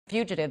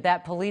fugitive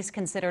that police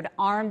considered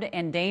armed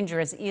and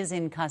dangerous is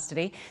in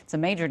custody. It's a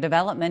major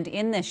development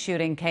in this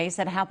shooting case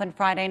that happened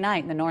Friday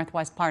night in the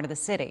northwest part of the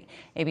city.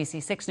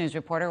 ABC 6 News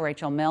reporter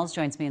Rachel Mills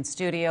joins me in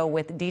studio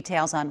with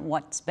details on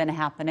what's been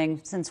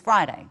happening since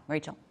Friday.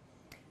 Rachel.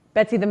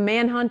 Betsy, the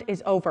manhunt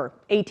is over.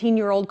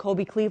 18-year-old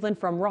Colby Cleveland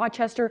from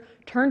Rochester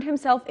turned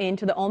himself in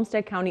to the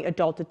Olmsted County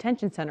Adult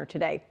Detention Center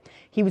today.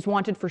 He was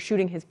wanted for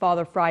shooting his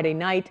father Friday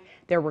night.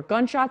 There were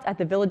gunshots at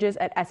the Villages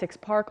at Essex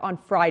Park on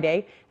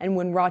Friday, and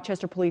when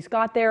Rochester police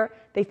got there,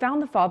 they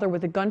found the father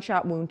with a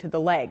gunshot wound to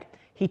the leg.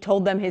 He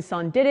told them his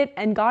son did it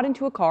and got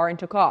into a car and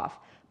took off.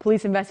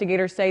 Police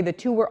investigators say the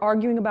two were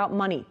arguing about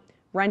money,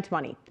 rent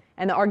money,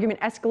 and the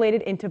argument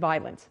escalated into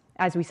violence.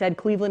 As we said,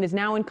 Cleveland is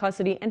now in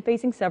custody and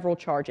facing several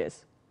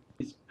charges.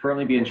 He's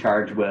currently being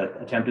charged with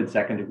attempted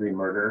second-degree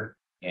murder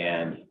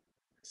and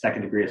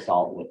second-degree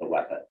assault with a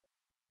weapon.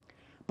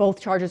 Both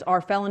charges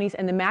are felonies,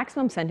 and the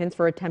maximum sentence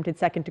for attempted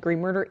second-degree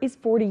murder is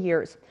 40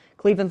 years.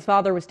 Cleveland's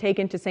father was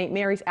taken to St.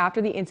 Mary's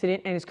after the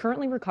incident and is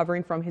currently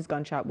recovering from his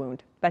gunshot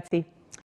wound. Betsy.